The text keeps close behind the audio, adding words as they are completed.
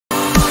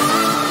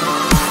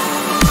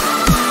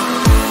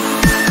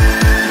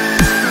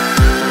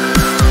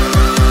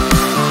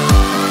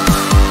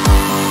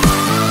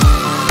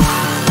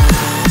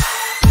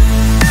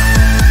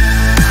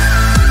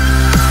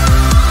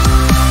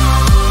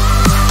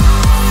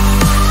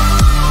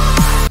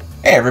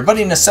Hey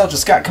everybody, Nostalgia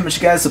Scott coming to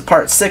you guys with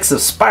part 6 of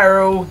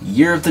Spyro,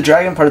 Year of the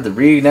Dragon, part of the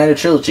Reignited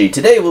trilogy.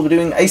 Today we'll be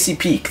doing Icy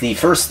Peak, the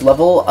first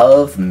level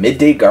of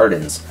Midday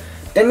Gardens.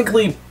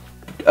 Technically,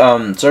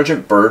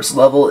 Sergeant Bird's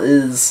level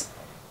is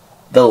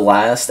the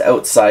last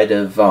outside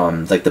of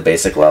like the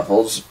basic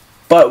levels,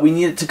 but we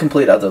needed to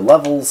complete other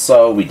levels,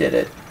 so we did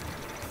it.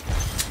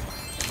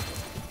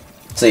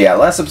 So yeah,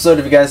 last episode,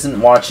 if you guys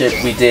didn't watch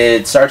it, we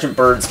did Sergeant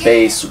Bird's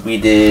base,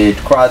 we did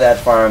Crawdad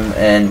Farm,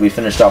 and we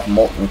finished off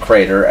Molten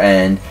Crater,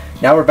 and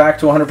now we're back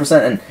to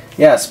 100%, and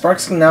yeah,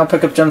 Sparks can now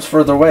pick up gems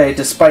further away,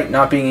 despite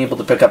not being able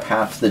to pick up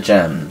half the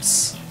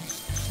gems.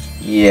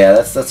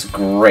 Yeah, that's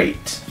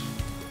great.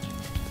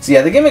 So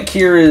yeah, the gimmick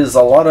here is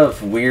a lot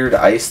of weird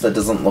ice that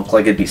doesn't look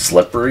like it'd be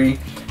slippery,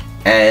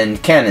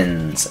 and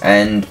cannons,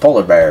 and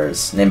polar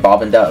bears, named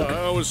Bob and Doug.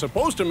 I was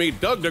supposed to meet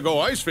Doug to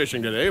go ice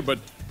fishing today, but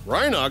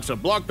Rhinox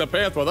have blocked the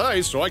path with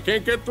ice, so I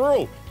can't get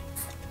through.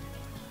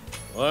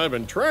 I've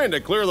been trying to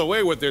clear the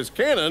way with this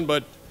cannon,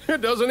 but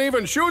it doesn't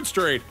even shoot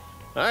straight.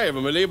 I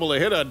haven't been able to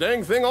hit a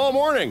dang thing all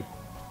morning.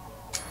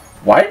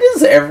 Why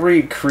does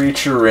every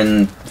creature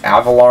in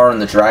Avalar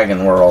and the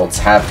Dragon Worlds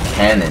have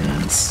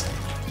cannons?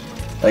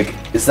 Like,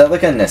 is that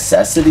like a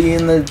necessity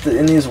in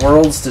these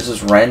worlds to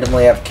just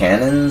randomly have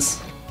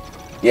cannons?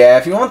 Yeah,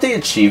 if you want the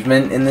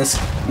achievement in this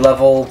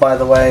level, by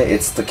the way,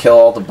 it's to kill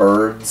all the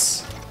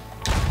birds.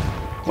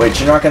 Which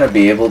you're not going to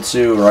be able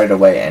to right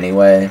away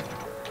anyway.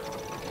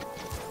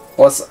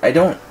 Plus, I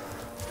don't...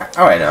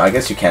 Oh, I know, I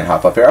guess you can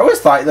hop up here. I always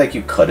thought, like,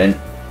 you couldn't,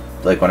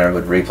 like, when I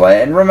would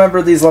replay. And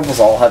remember, these levels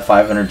all had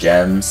 500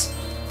 gems.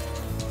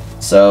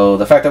 So,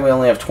 the fact that we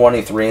only have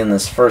 23 in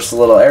this first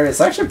little area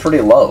is actually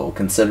pretty low,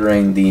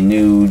 considering the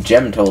new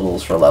gem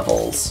totals for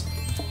levels.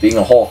 Being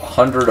a whole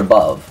 100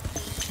 above.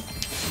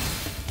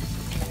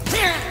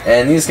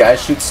 And these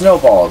guys shoot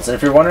snowballs. And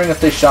if you're wondering if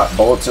they shot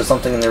bullets or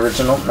something in the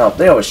original, no,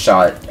 they always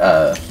shot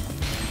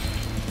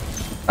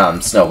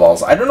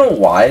snowballs. I don't know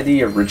why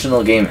the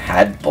original game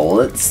had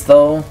bullets,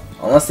 though.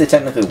 Unless they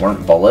technically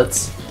weren't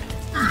bullets.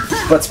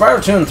 But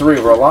Spyro 2 and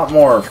 3 were a lot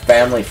more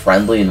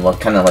family-friendly in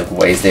what kind of like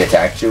ways they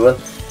attacked you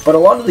with. But a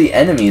lot of the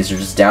enemies are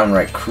just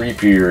downright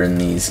creepier in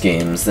these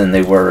games than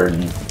they were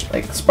in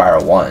like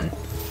Spyro 1.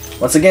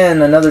 Once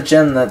again, another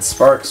gem that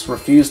Sparks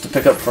refused to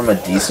pick up from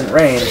a decent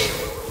range.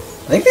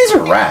 I think these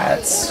are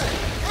rats.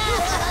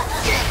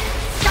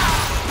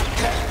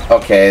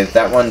 Okay,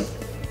 that one...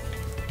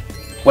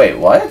 Wait,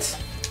 what?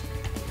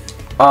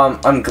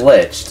 I'm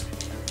glitched.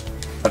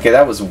 Okay,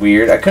 that was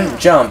weird. I couldn't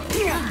jump.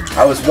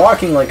 I was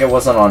walking like I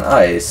wasn't on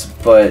ice,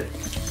 but...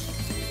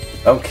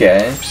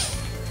 Okay.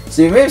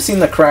 So you may have seen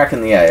the crack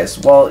in the ice.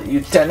 Well,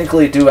 you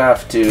technically do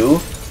have to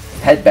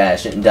head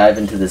bash it and dive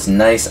into this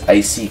nice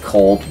icy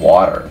cold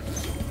water.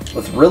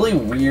 With really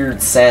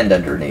weird sand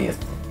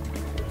underneath.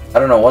 I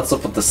don't know what's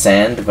up with the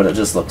sand, but it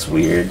just looks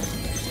weird.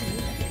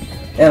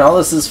 And all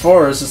this is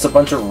for is just a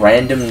bunch of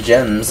random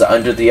gems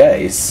under the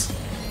ice.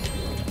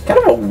 Kind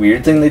of a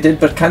weird thing they did,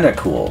 but kind of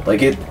cool.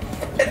 Like, it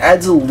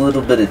adds a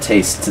little bit of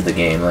taste to the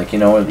game. Like, you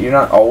know, you're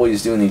not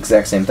always doing the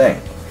exact same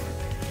thing.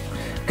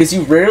 Because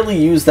you rarely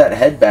use that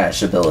head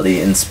bash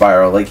ability in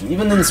Spyro. Like,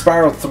 even in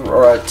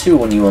Spyro 2,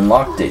 when you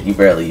unlocked it, you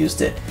barely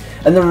used it.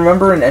 And then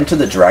remember in Enter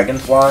the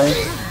Dragonfly,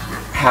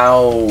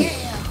 how...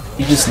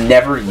 you just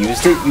never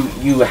used it.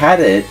 You had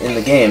it in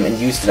the game and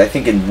used it, I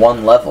think, in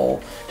one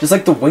level. Just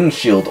like the Wing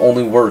Shield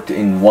only worked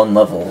in one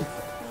level.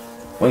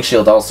 Wing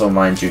Shield also,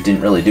 mind you,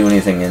 didn't really do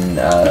anything in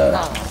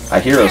A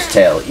Hero's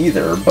Tale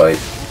either, but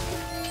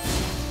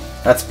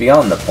that's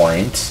beyond the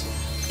point.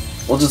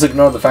 We'll just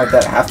ignore the fact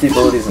that half the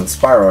abilities in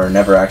Spyro are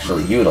never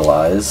actually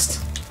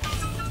utilized.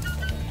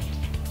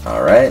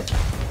 Alright.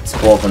 Let's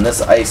pull open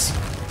this ice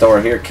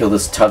door here, kill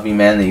this tubby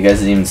man that you guys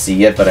didn't even see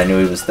yet, but I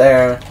knew he was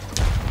there.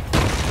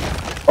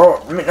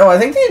 Or, no, I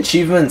think the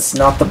achievement's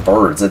not the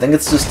birds. I think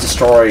it's just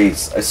destroy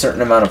a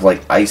certain amount of,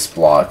 like, ice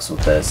blocks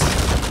with this.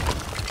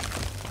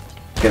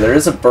 Okay, there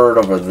is a bird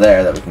over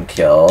there that we can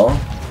kill.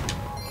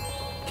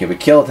 Okay, we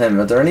killed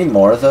him. Are there any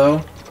more,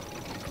 though?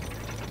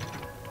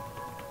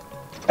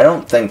 I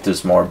don't think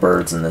there's more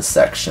birds in this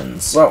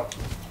section, so...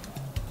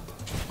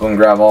 go and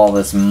grab all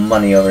this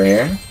money over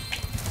here.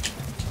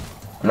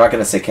 I'm not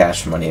going to say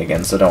cash money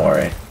again, so don't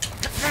worry.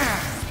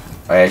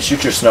 Alright,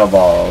 shoot your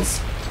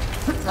snowballs.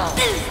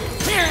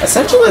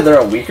 Essentially, they're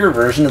a weaker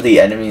version of the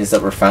enemies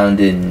that were found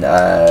in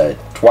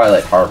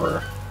Twilight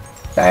Harbor,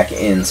 back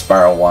in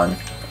Spyro 1.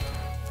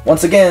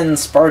 Once again,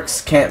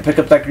 Sparks can't pick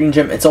up that green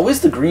gem. It's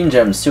always the green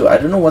gems, too. I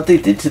don't know what they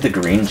did to the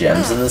green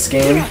gems in this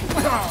game,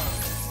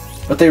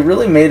 but they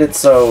really made it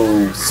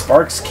so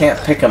Sparks can't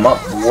pick them up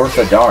worth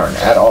a darn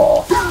at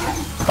all.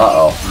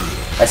 Uh-oh.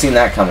 I seen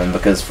that coming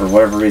because for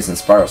whatever reason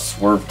Spyro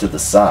swerved to the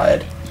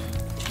side.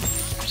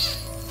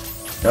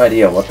 No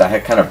idea what the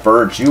heck kind of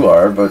bird you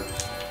are, but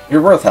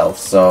you're worth health,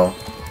 so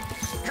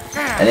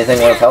anything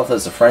worth health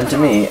is a friend to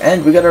me.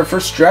 And we got our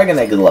first Dragon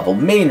Egg level,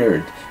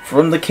 Maynard,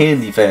 from the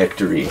Candy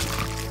Factory.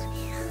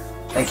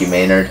 Thank you,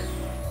 Maynard.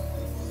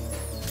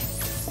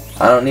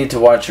 I don't need to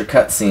watch your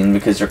cutscene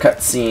because your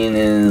cutscene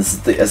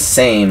is the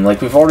same.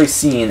 Like, we've already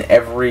seen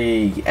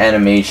every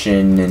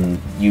animation and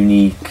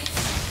unique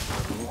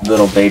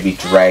little baby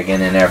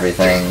dragon and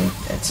everything.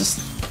 It's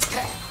just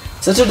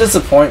such a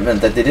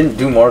disappointment that they didn't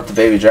do more with the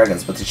baby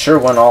dragons, but they sure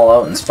went all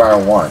out in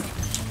Spyro 1.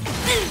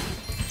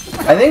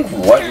 I think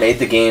what made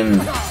the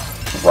game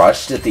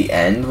rushed at the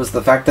end was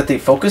the fact that they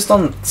focused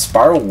on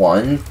Spyro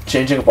 1,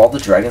 changing up all the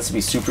dragons to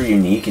be super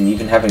unique and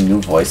even having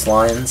new voice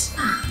lines.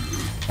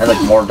 And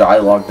like more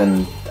dialogue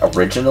than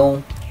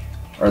originally,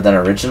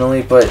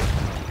 but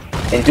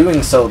in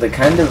doing so, they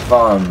kind of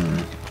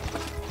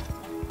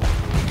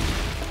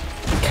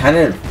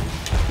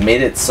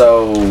made it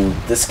so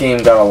this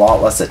game got a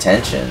lot less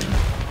attention.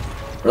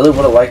 Really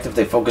would have liked if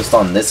they focused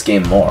on this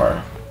game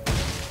more.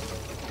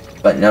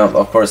 But no,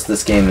 of course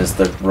this game is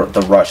the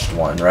rushed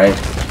one, right?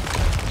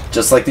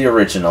 Just like the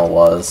original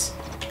was.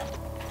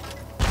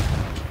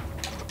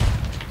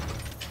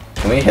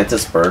 Can we hit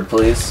this bird,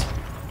 please?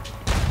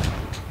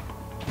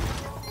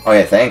 Oh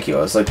yeah, thank you.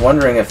 I was like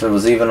wondering if it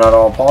was even at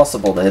all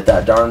possible to hit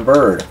that darn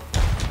bird.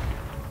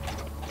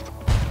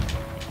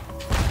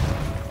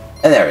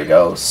 And there we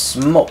go.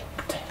 Smoked.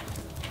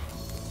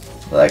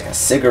 Like a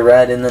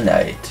cigarette in the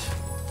night.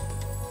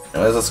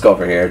 Anyways, let's go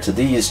over here to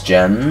these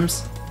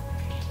gems.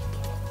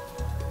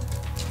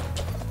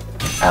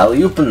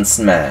 Alley-oop and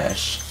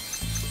smash.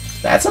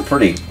 That's a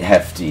pretty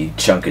hefty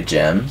chunk of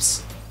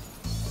gems.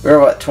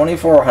 We're what,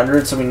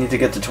 2,400, so we need to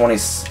get to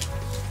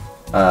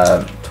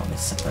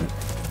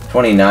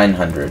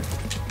 2,900.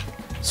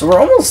 So we're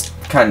almost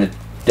kind of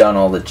done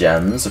all the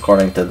gems,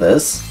 according to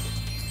this.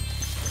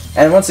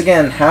 And once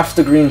again, half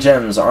the green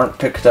gems aren't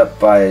picked up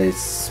by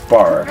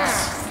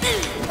sparks.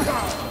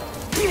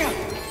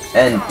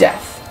 And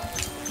death.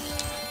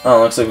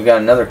 Oh, looks like we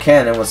got another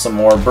cannon with some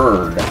more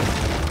bird.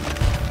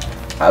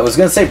 I was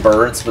gonna say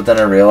birds, but then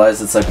I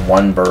realized it's like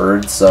one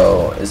bird,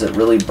 so is it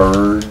really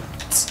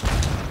birds?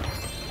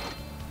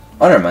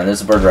 Oh, never mind,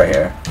 there's a bird right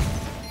here.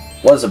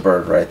 Was a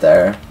bird right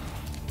there.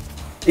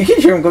 You can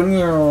hear him go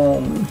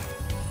meow.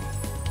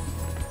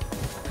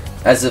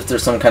 As if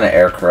there's some kind of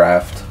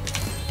aircraft.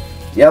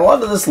 Yeah, a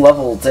lot of this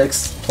level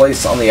takes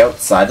place on the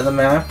outside of the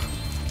map.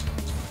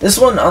 This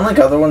one, unlike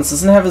other ones,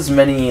 doesn't have as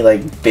many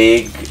like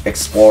big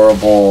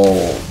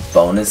explorable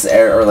bonus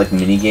or like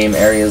mini-game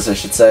areas, I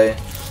should say.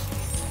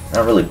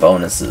 Not really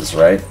bonuses,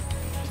 right?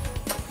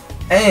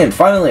 And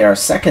finally, our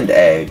second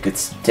egg.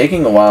 It's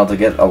taking a while to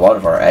get a lot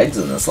of our eggs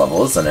in this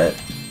level, isn't it?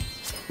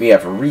 We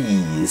have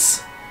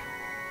Reese.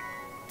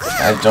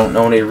 I don't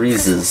know any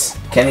Reeses.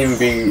 Can't even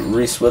be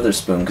Reese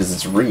Witherspoon because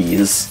it's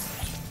Reese.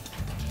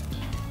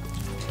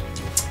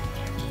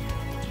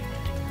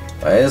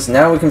 Anyways,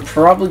 now we can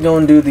probably go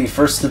and do the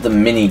first of the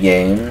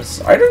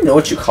mini-games. I don't know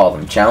what you call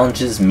them.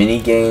 Challenges,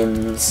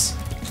 mini-games,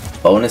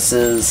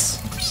 bonuses.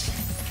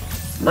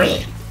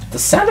 The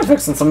sound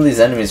effects on some of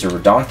these enemies are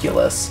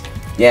redonkulous.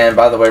 Yeah, and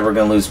by the way, we're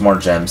going to lose more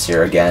gems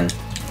here again.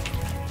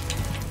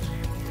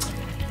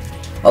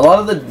 A lot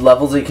of the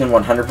levels that you can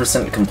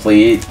 100%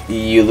 complete,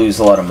 you lose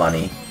a lot of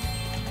money.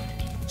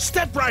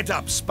 Step right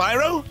up,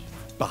 Spyro.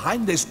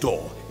 Behind this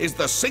door is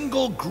the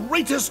single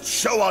greatest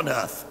show on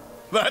Earth.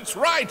 That's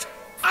right,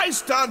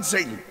 ice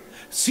dancing.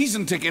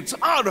 Season tickets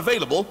are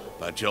available,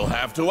 but you'll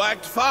have to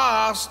act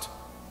fast.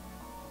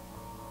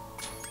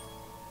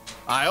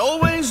 I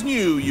always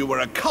knew you were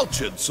a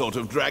cultured sort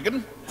of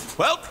dragon.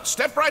 Well,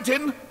 step right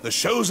in. The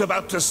show's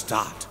about to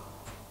start.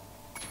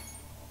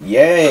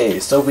 Yay!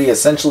 So we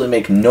essentially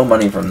make no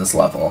money from this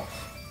level.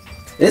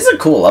 It is a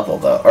cool level,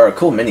 though. Or a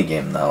cool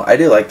minigame, though. I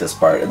do like this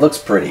part. It looks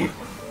pretty.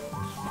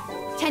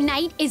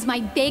 Tonight is my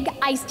big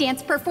ice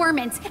dance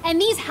performance, and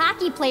these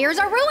hockey players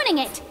are ruining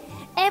it.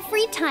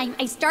 Every time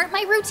I start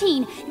my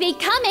routine, they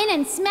come in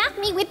and smack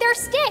me with their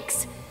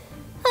sticks.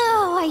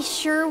 Oh, I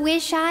sure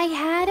wish I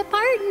had a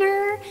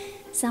partner.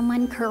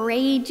 Someone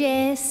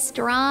courageous,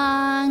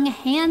 strong,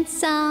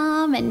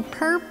 handsome, and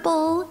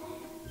purple,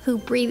 who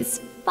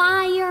breathes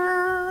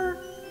fire.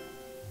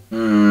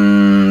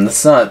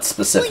 That's not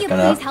specific enough.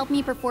 Will you please help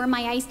me perform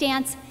my ice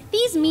dance?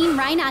 These mean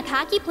Rhinoc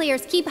hockey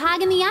players keep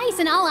hogging the ice,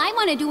 and all I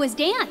want to do is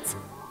dance.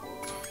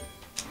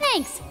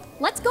 Thanks.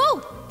 Let's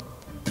go.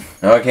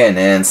 Okay,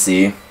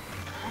 Nancy.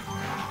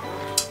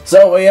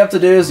 So what you have to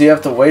do is you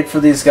have to wait for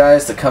these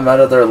guys to come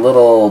out of their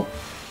little,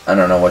 I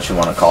don't know what you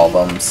want to call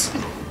them,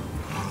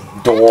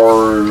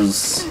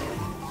 doors,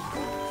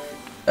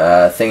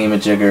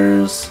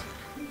 thingy-majiggers,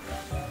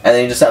 and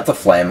then you just have to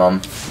flame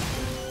them.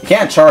 You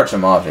can't charge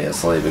them,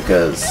 obviously,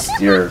 because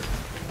you're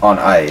on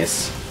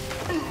ice.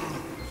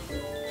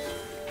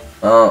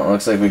 Oh,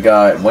 looks like we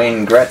got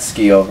Wayne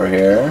Gretzky over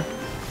here.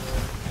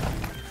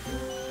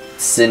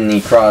 Sidney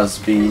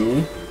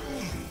Crosby.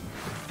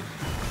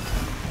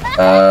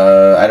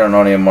 I don't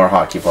know any more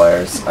hockey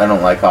players. I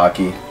don't like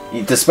hockey.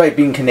 Despite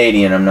being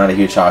Canadian, I'm not a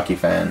huge hockey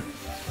fan.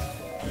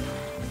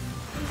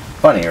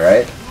 Funny,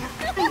 right?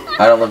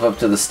 I don't live up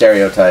to the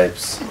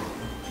stereotypes.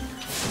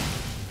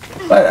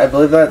 But I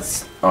believe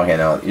that's... Okay,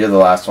 no, you're the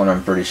last one,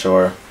 I'm pretty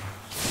sure.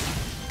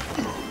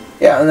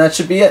 Yeah, and that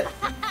should be it.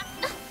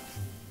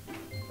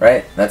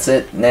 Right? That's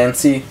it,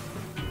 Nancy?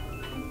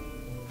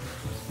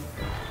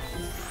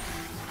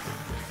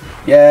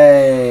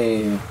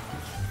 Yay!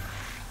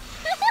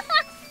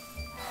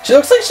 She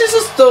looks like she's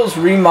just those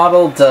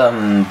remodeled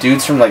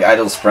dudes from like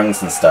Idle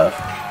Springs and stuff.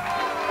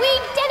 We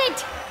did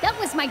it! That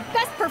was my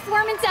best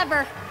performance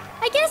ever.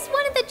 I guess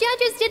one of the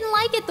judges didn't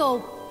like it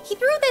though. He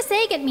threw this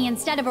egg at me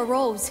instead of a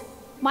rose.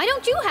 Why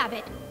don't you have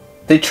it?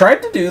 They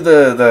tried to do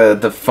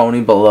the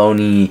phony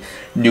baloney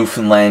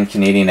Newfoundland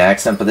Canadian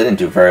accent, but they didn't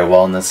do very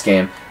well in this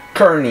game.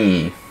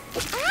 Kearney.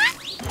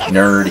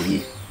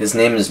 Nerdy. His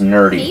name is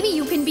Nerdy. Maybe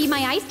you can be my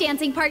ice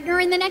dancing partner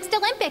in the next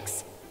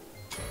Olympics.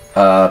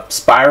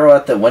 Spyro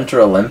at the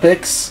Winter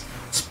Olympics?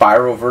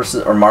 Spyro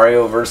versus, or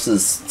Mario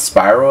versus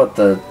Spyro at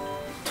the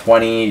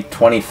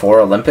 2024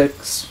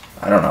 Olympics?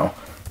 I don't know.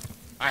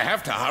 I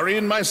have to hurry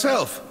in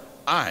myself.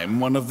 I'm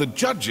one of the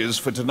judges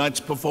for tonight's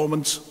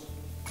performance.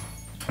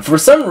 For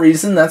some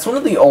reason, that's one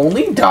of the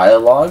only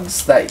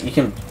dialogues that you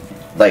can,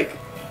 like,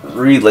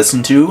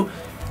 re-listen to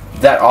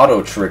that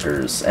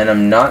auto-triggers, and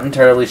I'm not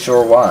entirely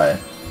sure why.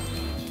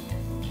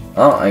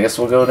 Oh, I guess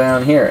we'll go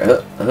down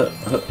here.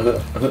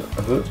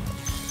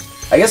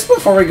 I guess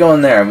before we go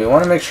in there, we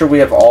want to make sure we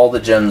have all the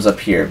gems up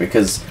here,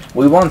 because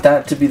we want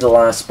that to be the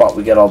last spot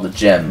we get all the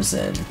gems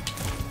in.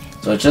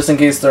 So just in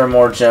case there are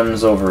more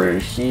gems over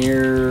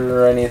here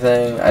or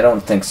anything, I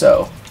don't think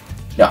so.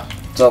 Yeah,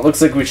 so it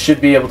looks like we should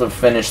be able to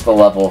finish the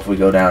level if we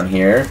go down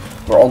here.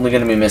 We're only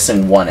going to be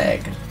missing one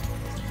egg.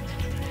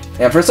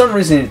 And for some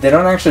reason, they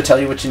don't actually tell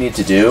you what you need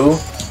to do,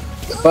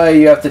 but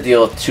you have to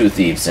deal with 2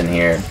 thieves in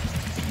here.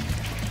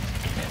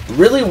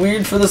 Really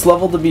weird for this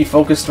level to be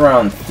focused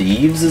around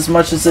thieves as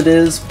much as it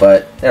is,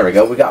 but there we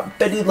go. We got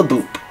Betty La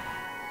Boop.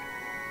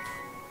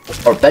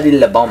 Or Betty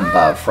La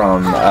Bomba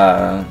from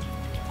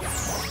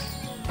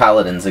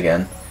Paladins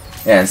again.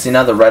 Yeah, and see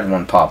now the red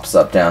one pops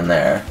up down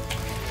there.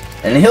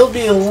 And he'll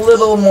be a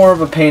little more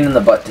of a pain in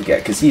the butt to get,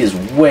 because he is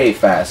way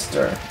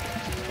faster.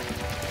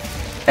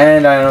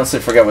 And I honestly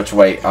forget which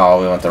way.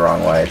 Oh, we went the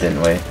wrong way,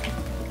 didn't we?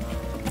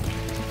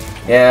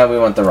 Yeah, we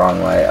went the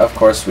wrong way. Of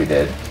course we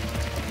did.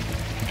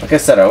 Like I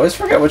said, I always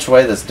forget which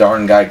way this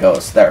darn guy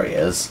goes. There he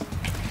is.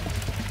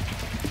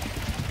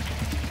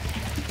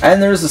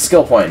 And there's a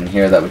skill point in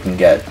here that we can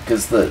get,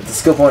 because the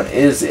skill point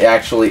is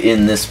actually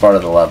in this part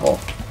of the level.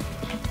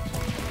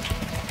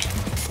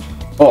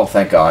 Oh,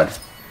 thank God.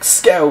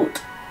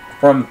 Scout!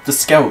 From the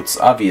Scouts,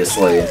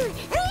 obviously.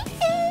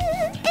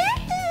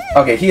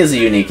 Okay, he has a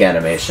unique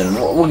animation.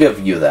 We'll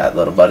give you that,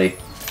 little buddy.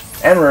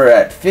 And we're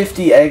at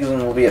 50 eggs,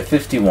 and we'll be at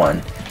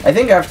 51. I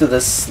think after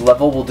this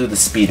level, we'll do the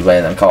Speedway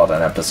and then call it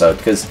an episode,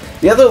 because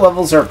the other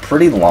levels are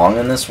pretty long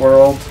in this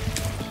world.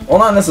 Well,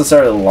 not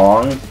necessarily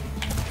long,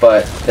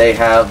 but they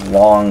have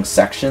long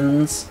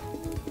sections.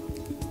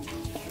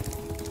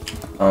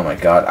 Oh my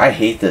God, I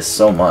hate this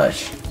so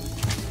much.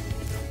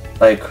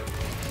 Like,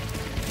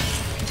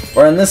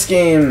 where in this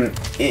game,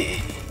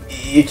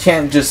 you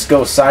can't just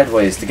go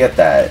sideways to get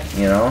that,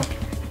 you know?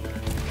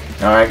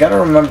 Now, I gotta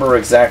remember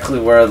exactly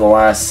where the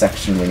last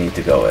section we need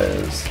to go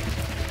is.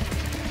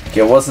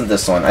 Okay, it wasn't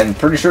this one. I'm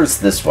pretty sure it's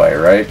this way,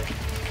 right?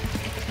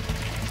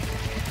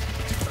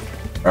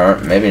 Or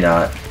maybe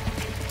not.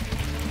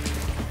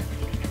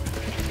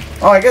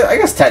 Oh, I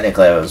guess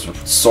technically I was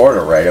sort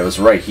of right. It was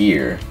right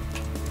here.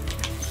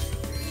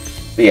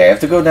 But yeah, you have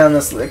to go down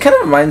this. It kind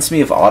of reminds me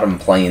of Autumn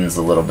Plains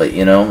a little bit,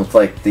 you know, with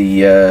like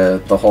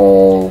the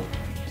whole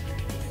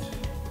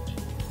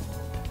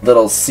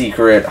little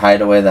secret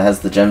hideaway that has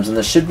the gems, and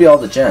this should be all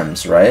the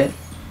gems, right?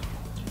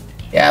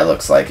 Yeah, it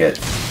looks like it.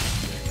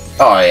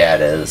 Oh yeah,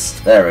 it is.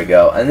 There we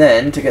go. And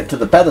then, to get to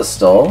the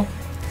pedestal,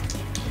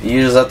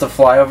 you just have to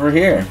fly over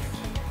here.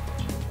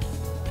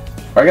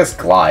 Or I guess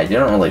glide. You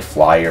don't really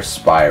fly, you're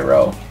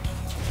Spyro.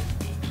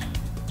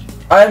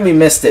 And we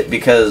missed it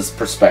because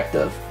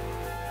perspective.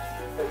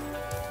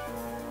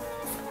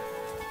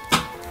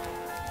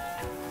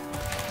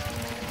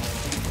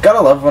 Gotta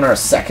love when our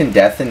second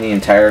death in the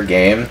entire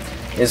game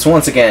is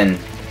once again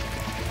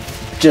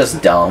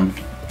just dumb.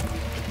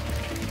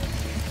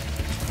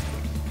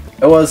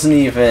 It wasn't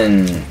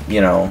even,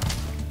 you know,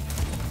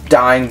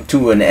 dying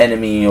to an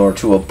enemy or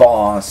to a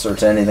boss or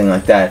to anything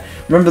like that.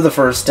 Remember the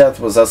first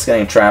death was us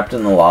getting trapped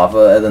in the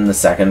lava, and then the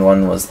second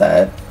one was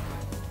that.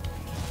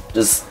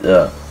 Just,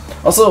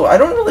 Also, I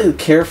don't really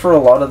care for a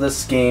lot of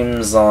this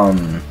game's,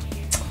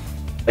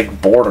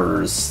 like,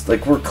 borders.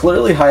 Like, we're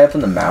clearly high up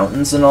in the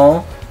mountains and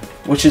all,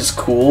 which is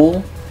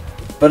cool,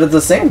 but at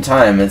the same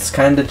time, it's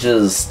kind of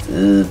just,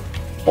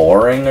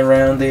 boring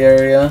around the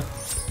area.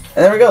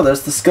 And there we go,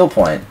 there's the skill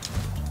point.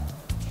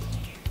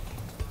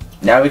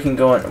 Now we can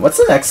go in. What's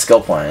the next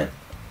skill point?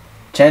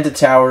 Enchanted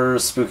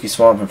Towers, Spooky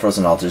Swamp, and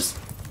Frozen Altars.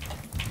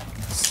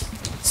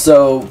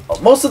 So,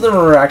 most of them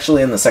are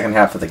actually in the second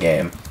half of the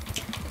game.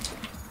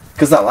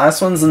 Because that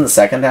last one's in the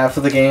second half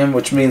of the game,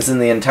 which means in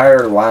the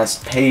entire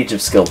last page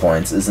of skill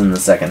points is in the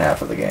second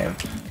half of the game.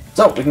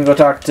 So, we can go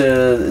talk to...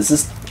 is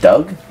this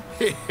Doug?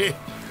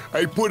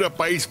 I put up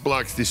ice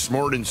blocks this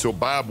morning so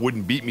Bob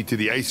wouldn't beat me to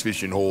the ice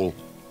fishing hole.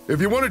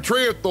 If you want to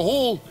try out the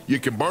hole, you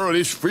can borrow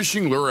this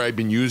fishing lure I've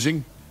been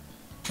using.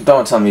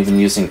 Don't tell me you've been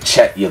using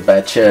Chet, you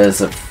betcha,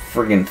 as a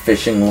friggin'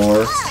 fishing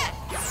lure.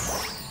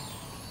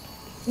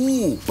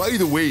 Ooh, by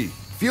the way,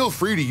 feel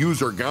free to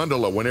use our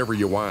gondola whenever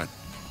you want.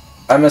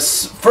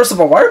 First of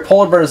all, why are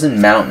polar bears in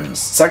mountains?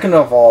 Second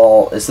of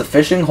all, is the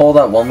fishing hole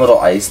that one little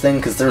ice thing?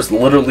 Because there's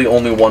literally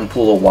only one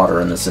pool of water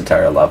in this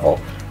entire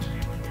level.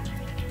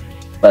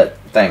 But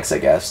thanks, I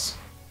guess.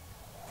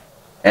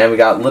 And we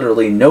got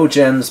literally no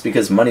gems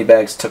because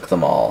Moneybags took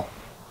them all.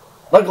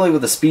 Luckily,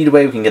 with the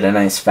Speedway, we can get a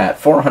nice fat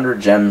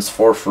 400 gems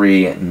for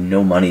free,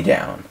 no money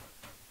down.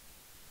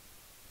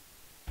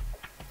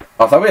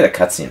 Oh, I thought we had a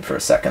cutscene for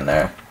a second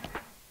there.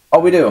 Oh,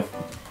 we do.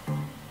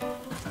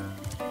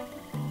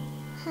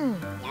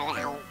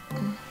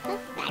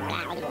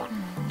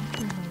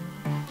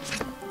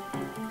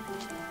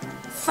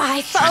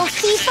 Fifo,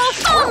 fifo,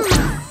 fum!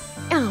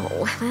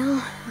 Oh,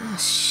 well, oh,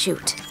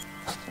 shoot.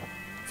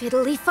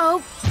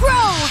 Fiddly-fo,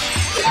 grow!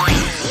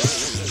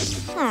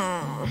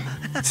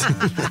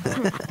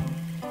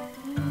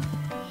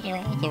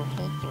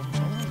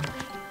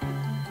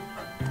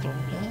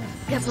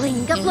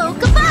 Gabling, gablo,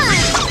 goodbye!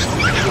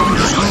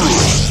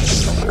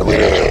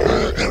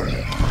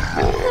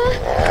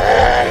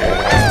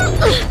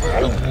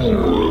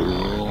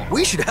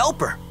 We should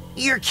help her.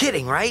 You're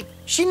kidding, right?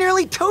 She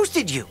nearly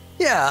toasted you.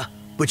 Yeah,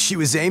 but she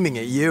was aiming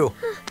at you.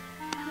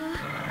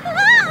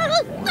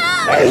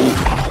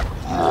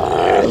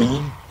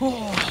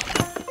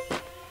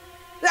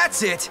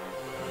 That's it.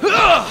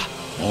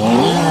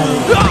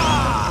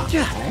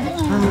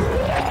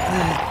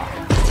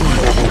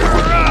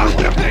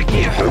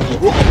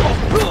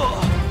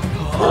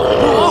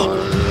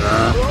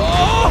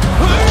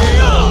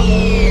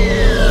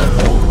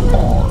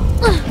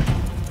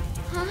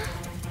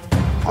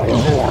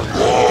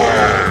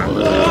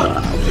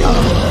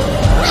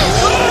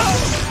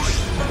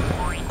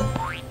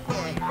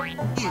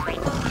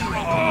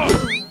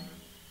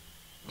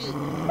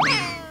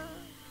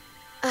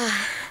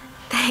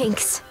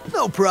 Thanks.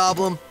 No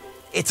problem.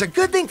 It's a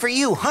good thing for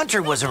you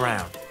Hunter was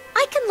around.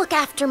 I can look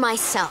after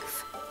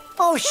myself.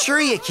 Oh,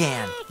 sure you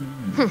can.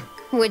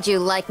 Would you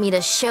like me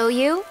to show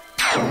you?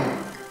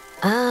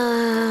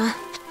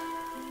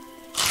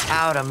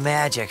 Out of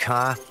magic,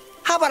 huh?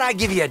 How about I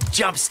give you a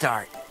jump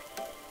start?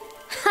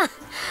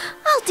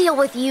 I'll deal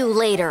with you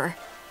later.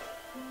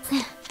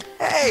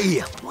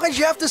 Hey, why'd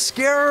you have to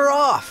scare her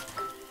off?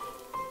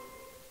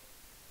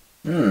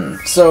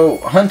 So,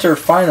 Hunter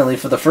finally,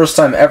 for the first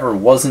time ever,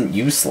 wasn't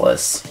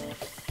useless.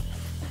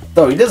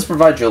 Though he does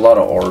provide you a lot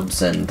of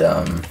orbs and,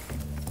 dragon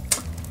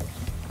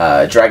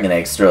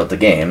eggs throughout the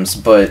games,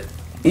 but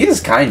he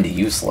is kinda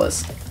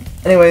useless.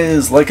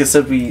 Anyways, like I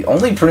said, we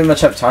only pretty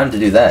much have time to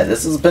do that.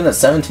 This has been a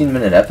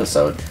 17-minute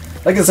episode.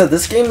 Like I said,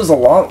 this game is a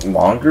lot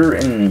longer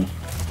in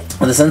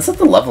the sense that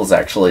the levels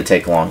actually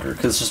take longer,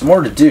 because there's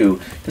more to do,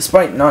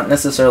 despite not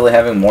necessarily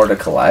having more to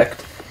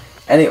collect.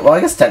 Well,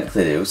 I guess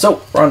technically they do.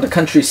 So, we're on to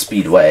Country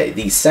Speedway,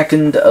 the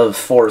second of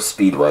 4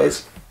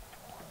 speedways.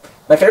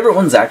 My favorite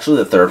one's actually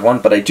the third one,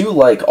 but I do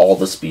like all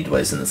the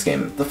speedways in this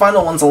game. The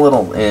final one's a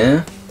little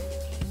eh.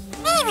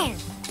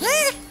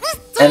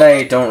 And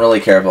I don't really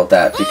care about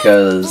that,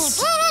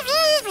 because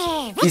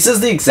he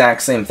says the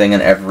exact same thing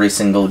in every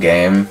single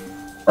game,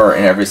 or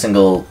in every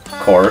single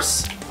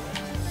course.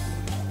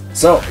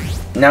 So,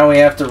 now we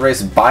have to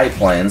race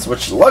biplanes,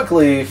 which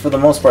luckily, for the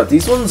most part,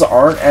 these ones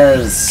aren't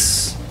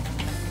as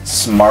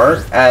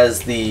smart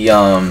as the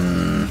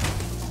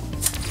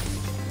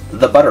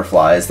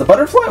butterflies. The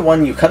butterfly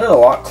one, you cut it a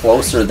lot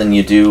closer than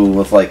you do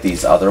with, like,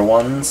 these other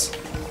ones,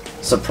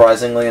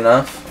 surprisingly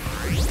enough.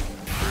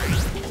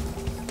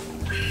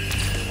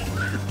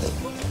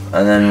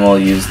 And then we'll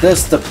use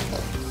this to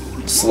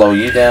slow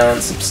you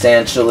down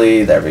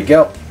substantially. There we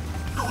go.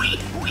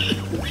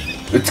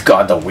 It's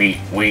got the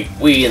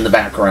wee in the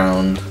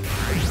background.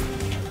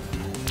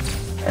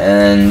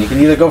 And you can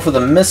either go for the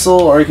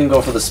missile or you can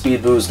go for the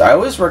speed boost. I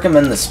always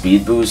recommend the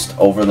speed boost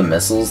over the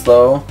missiles,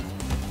 though.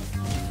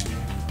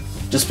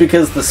 Just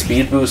because the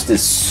speed boost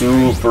is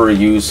super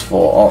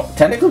useful. Oh,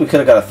 technically, we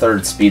could have got a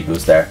third speed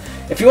boost there.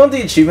 If you want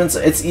the achievements,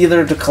 it's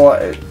either to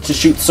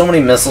shoot so many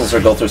missiles or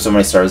go through so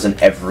many stars in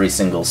every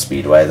single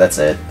speedway. That's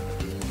it.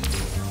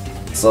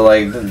 So,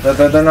 like,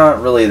 they're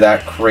not really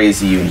that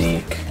crazy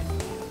unique.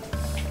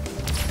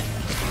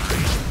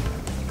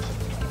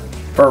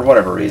 For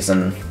whatever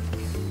reason.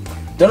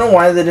 Don't know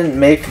why they didn't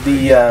make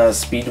the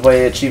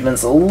Speedway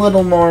achievements a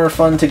little more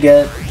fun to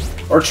get.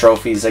 Or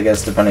trophies, I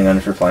guess, depending on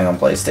if you're playing on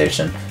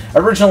PlayStation. I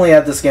originally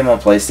had this game on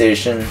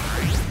PlayStation,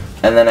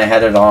 and then I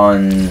had it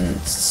on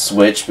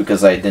Switch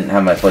because I didn't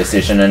have my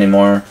PlayStation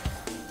anymore.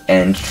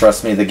 And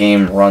trust me, the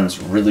game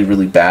runs really,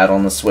 really bad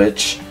on the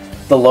Switch.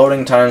 The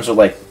loading times are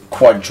like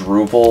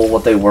quadruple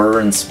what they were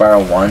in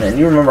Spyro 1, and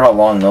you remember how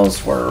long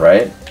those were,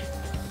 right?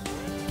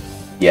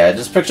 Yeah,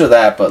 just picture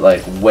that, but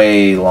like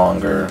way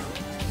longer.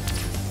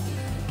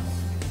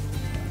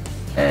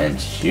 And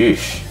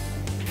sheesh.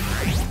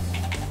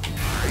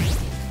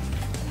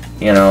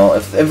 You know,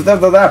 if they're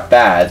that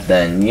bad,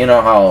 then you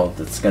know how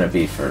it's gonna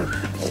be for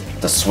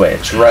the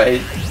Switch,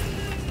 right?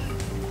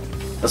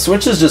 The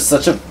Switch is just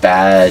such a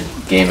bad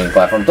gaming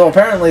platform. Though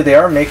apparently they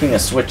are making a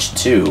Switch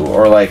 2,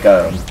 or like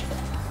a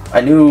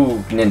a new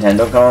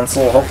Nintendo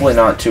console. Hopefully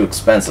not too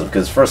expensive,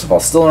 because first of all,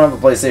 still don't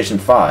have a PlayStation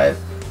 5.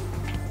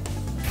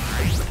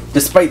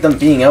 Despite them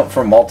being out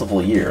for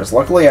multiple years.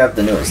 Luckily I have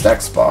the newest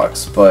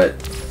Xbox, but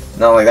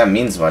not like that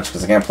means much,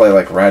 because I can't play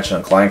like Ratchet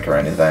and Clank or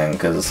anything,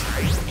 because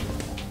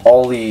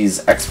all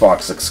these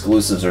Xbox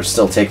exclusives are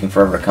still taking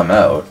forever to come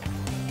out.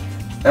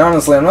 And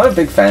honestly, I'm not a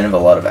big fan of a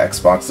lot of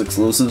Xbox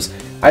exclusives.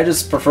 I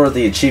just prefer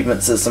the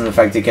achievement system, the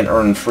fact that you can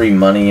earn free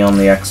money on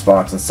the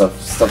Xbox and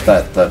stuff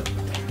that the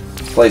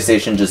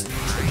PlayStation just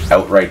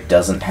outright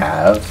doesn't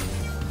have.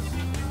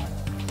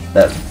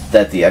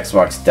 That the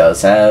Xbox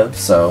does have,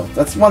 so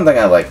that's one thing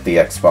I like the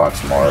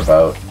Xbox more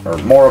about, or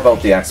more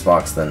about the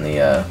Xbox than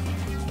the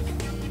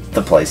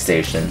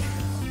PlayStation.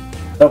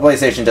 The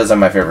PlayStation does have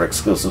my favorite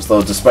exclusives,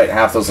 though, despite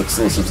half those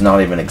exclusives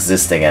not even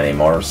existing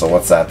anymore, so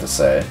what's that to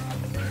say?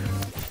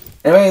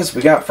 Anyways,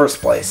 we got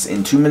first place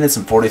in 2 minutes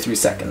and 43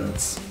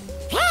 seconds.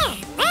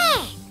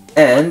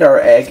 And our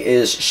egg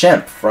is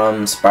Shemp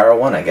from Spyro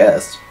 1, I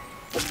guess.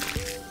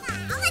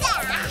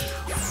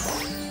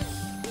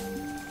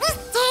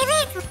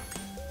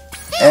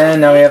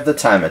 And now we have the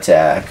time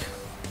attack.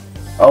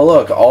 Oh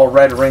look, all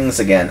red rings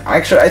again.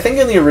 Actually, I think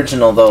in the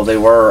original, though, they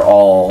were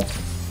all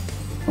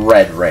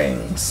red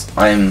rings.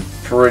 I'm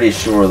pretty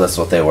sure that's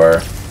what they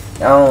were.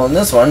 Now, in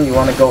this one, you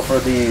want to go for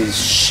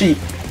these sheep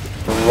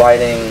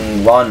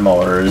riding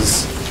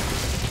lawnmowers.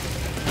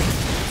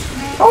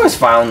 I always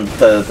found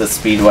the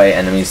Speedway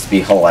enemies to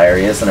be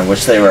hilarious, and I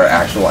wish they were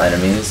actual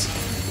enemies.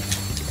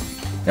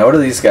 Now, what do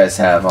these guys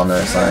have on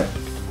their side?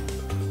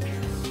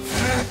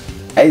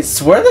 I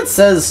swear that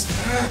says...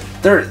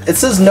 it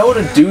says no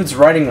to dudes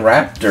riding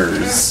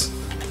raptors.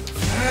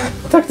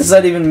 What the heck does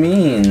that even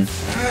mean?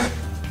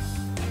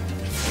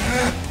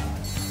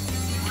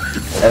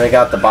 And we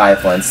got the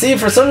biplanes. See,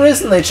 for some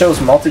reason they chose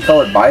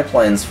multicolored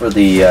biplanes for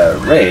the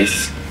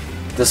race,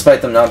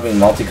 despite them not being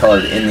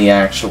multicolored in the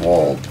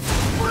actual,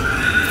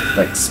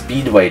 like,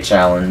 Speedway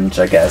challenge,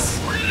 I guess.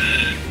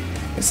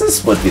 I guess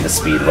this would be the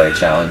Speedway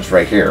challenge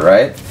right here,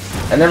 right?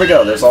 And there we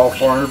go, there's all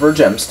 400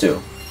 gems,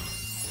 too.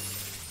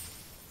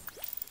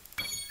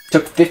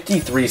 Took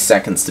 53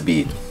 seconds to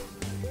beat.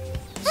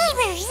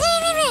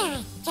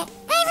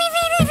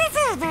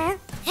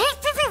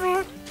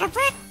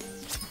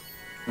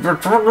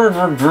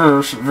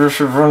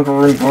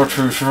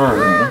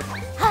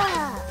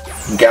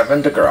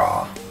 Gavin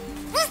DeGraw.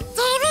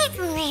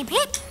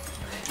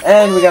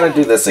 And we gotta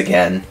do this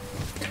again.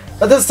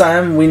 But this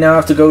time, we now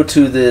have to go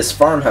to this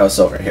farmhouse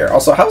over here.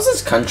 Also, how's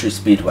this country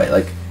speedway?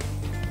 Like,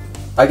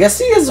 I guess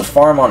he has a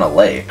farm on a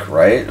lake,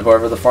 right?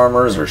 Whoever the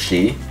farmer is, or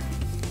she.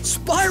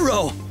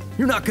 Spyro!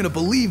 You're not gonna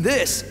believe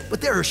this,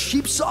 but there are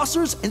sheep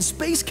saucers and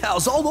space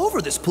cows all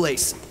over this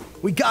place.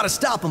 We gotta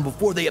stop them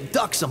before they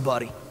abduct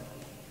somebody.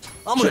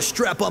 I'm gonna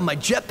strap on my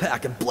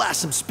jetpack and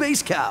blast some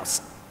space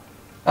cows.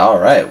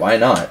 Alright, why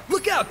not?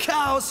 Look out,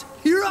 cows!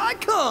 Here I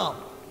come!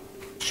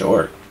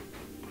 Sure.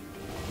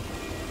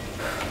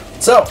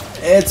 So,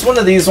 it's one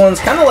of these ones,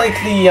 kind of like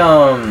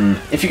the,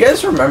 if you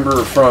guys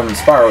remember from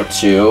Spyro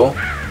 2,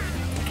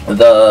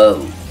 the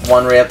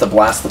one where you have to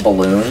blast the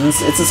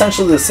balloons, it's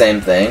essentially the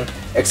same thing,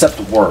 except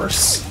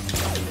worse.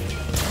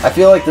 I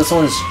feel like this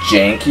one's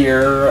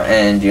jankier,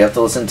 and you have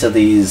to listen to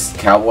these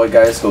cowboy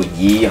guys go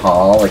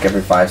yee-haw like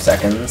every 5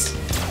 seconds.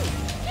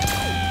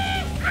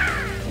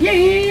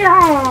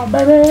 Yee-haw,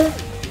 baby!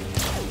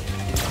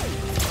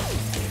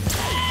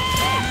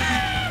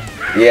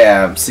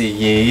 Yeah, see,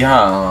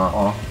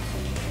 yee-haw.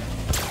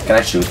 Can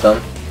I shoot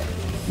them?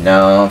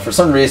 No, for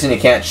some reason you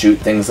can't shoot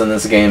things in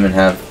this game and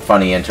have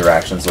funny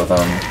interactions with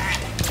them.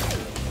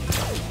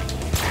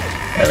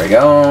 There we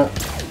go.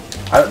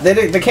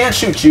 They can't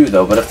shoot you,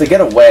 though, but if they get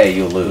away,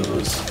 you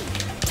lose.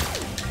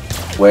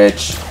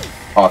 Which,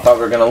 oh, I thought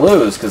we were going to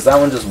lose, because that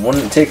one just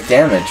wouldn't take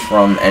damage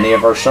from any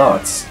of our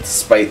shots,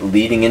 despite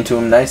leading into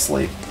him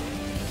nicely.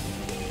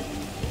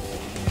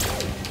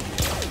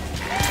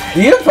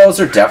 The UFOs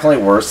are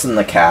definitely worse than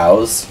the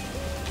cows.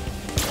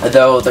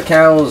 Though, the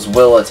cows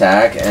will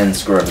attack and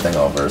screw everything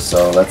over,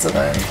 so that's a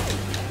thing.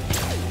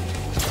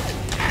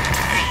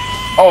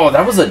 Oh,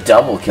 that was a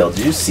double kill.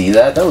 Did you see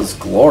that? That was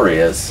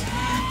glorious.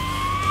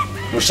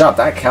 We shot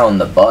that cow in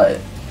the butt.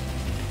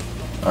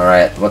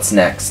 Alright, what's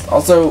next?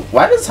 Also,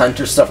 why does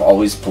Hunter stuff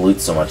always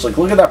pollute so much? Like,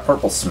 look at that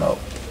purple smoke.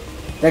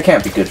 That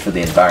can't be good for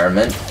the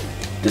environment.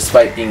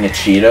 Despite being a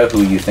cheetah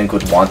who you think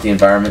would want the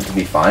environment to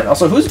be fine.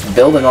 Also, who's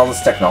building all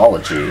this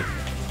technology?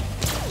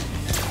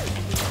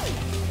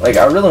 Like,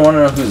 I really want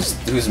to know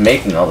who's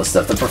making all this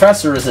stuff. The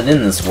professor isn't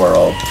in this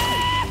world.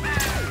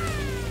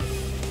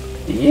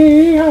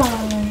 Yeah.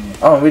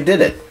 Oh, we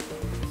did it.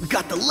 We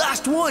got the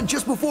last one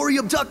just before he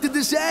abducted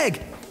this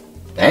egg.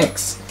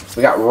 Thanks.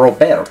 We got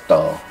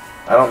Roberto.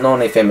 I don't know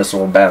any famous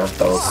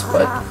Robertos,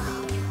 but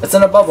it's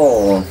in a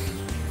bubble.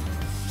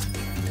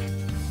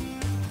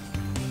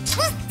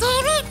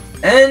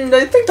 And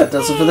I think that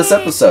does it for this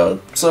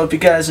episode. So if you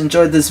guys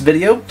enjoyed this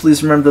video,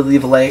 please remember to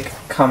leave a like,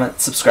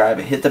 comment, subscribe,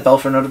 hit the bell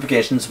for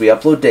notifications. We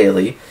upload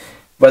daily,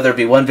 whether it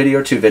be 1 video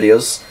or 2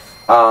 videos.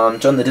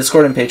 Join the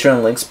Discord and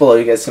Patreon links below.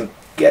 You guys can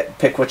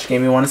pick which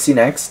game you want to see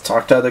next,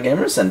 talk to other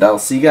gamers, and I'll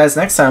see you guys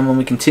next time when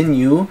we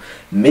continue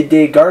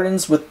Midday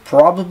Gardens with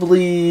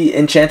probably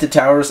Enchanted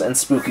Towers and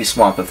Spooky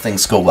Swamp if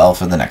things go well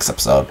for the next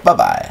episode.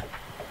 Bye-bye.